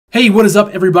Hey, what is up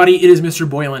everybody? It is Mr.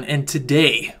 Boylan, and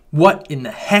today, what in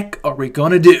the heck are we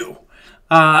gonna do?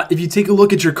 If you take a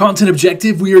look at your content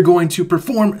objective, we are going to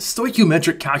perform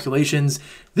stoichiometric calculations,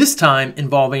 this time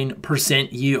involving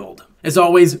percent yield. As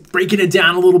always, breaking it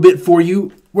down a little bit for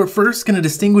you, we're first gonna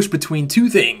distinguish between two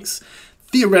things,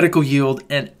 theoretical yield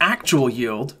and actual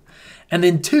yield. And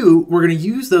then two, we're going to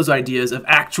use those ideas of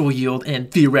actual yield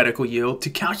and theoretical yield to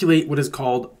calculate what is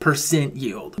called percent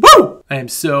yield. Woo! I am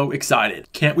so excited.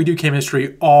 Can't we do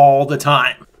chemistry all the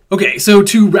time? Okay, so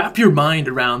to wrap your mind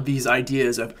around these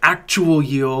ideas of actual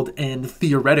yield and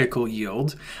theoretical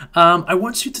yield, I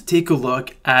want you to take a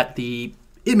look at the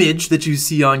image that you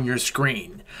see on your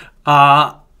screen.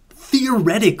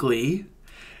 Theoretically,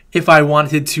 if I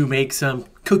wanted to make some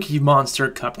Cookie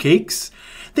Monster cupcakes,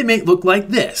 they may look like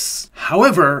this.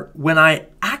 However, when I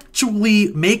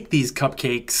actually make these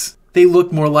cupcakes, they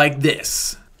look more like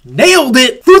this. Nailed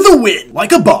it for the win,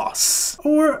 like a boss.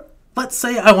 Or let's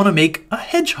say I want to make a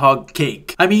hedgehog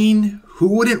cake. I mean, who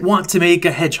wouldn't want to make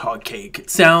a hedgehog cake? It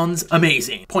sounds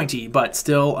amazing. Pointy, but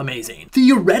still amazing.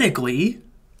 Theoretically,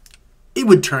 it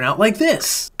would turn out like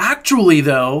this. Actually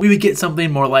though, we would get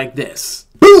something more like this.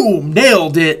 Boom,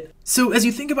 nailed it. So as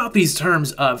you think about these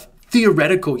terms of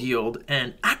theoretical yield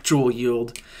and actual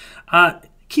yield,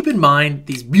 keep in mind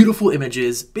these beautiful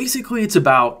images. Basically, it's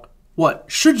about what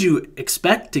should you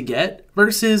expect to get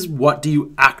versus what do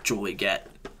you actually get.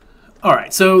 All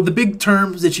right, so the big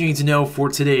terms that you need to know for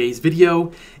today's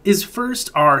video is first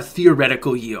our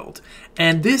theoretical yield.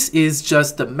 And this is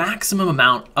just the maximum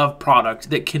amount of product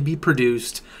that can be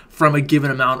produced from a given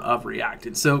amount of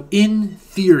reactant. So in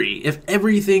theory, if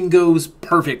everything goes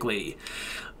perfectly,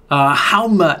 how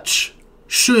much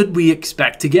should we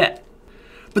expect to get?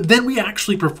 But then we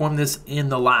actually perform this in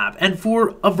the lab, and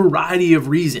for a variety of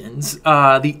reasons,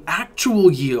 the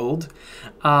actual yield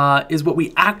is what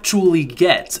we actually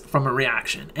get from a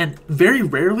reaction, and very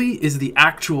rarely is the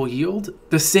actual yield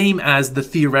the same as the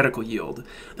theoretical yield.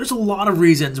 There's a lot of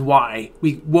reasons why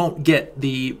we won't get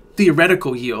the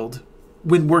theoretical yield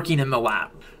when working in the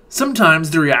lab. Sometimes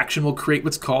the reaction will create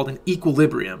what's called an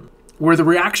equilibrium, where the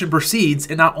reaction proceeds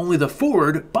in not only the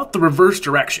forward, but the reverse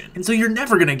direction. And so you're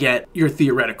never gonna get your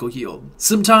theoretical yield.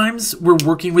 Sometimes we're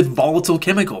working with volatile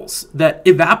chemicals that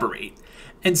evaporate.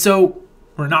 And so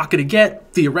we're not gonna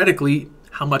get, theoretically,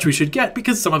 how much we should get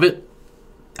because some of it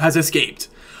has escaped.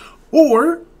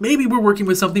 Or maybe we're working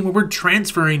with something where we're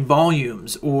transferring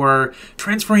volumes or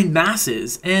transferring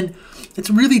masses, and it's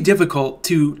really difficult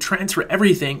to transfer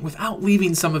everything without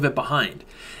leaving some of it behind.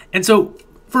 And so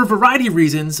for a variety of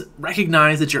reasons,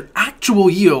 recognize that your actual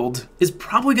yield is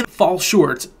probably going to fall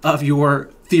short of your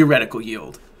theoretical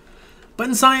yield. But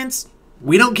in science,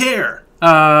 we don't care.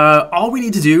 All we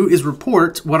need to do is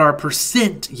report what our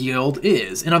percent yield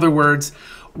is. In other words,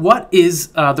 what is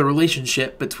the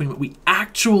relationship between what we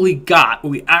actually got, what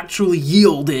we actually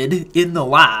yielded in the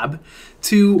lab,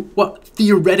 to what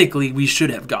theoretically we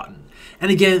should have gotten.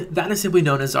 And again, that is simply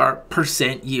known as our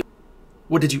percent yield.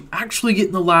 What did you actually get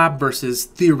in the lab versus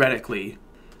theoretically?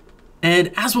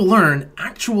 And as we'll learn,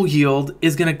 actual yield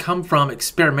is going to come from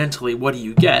experimentally, what do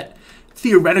you get?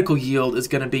 Theoretical yield is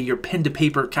going to be your pen to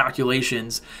paper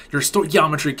calculations, your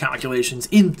stoichiometry calculations.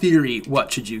 In theory,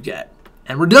 what should you get?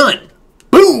 And we're done.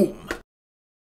 Boom!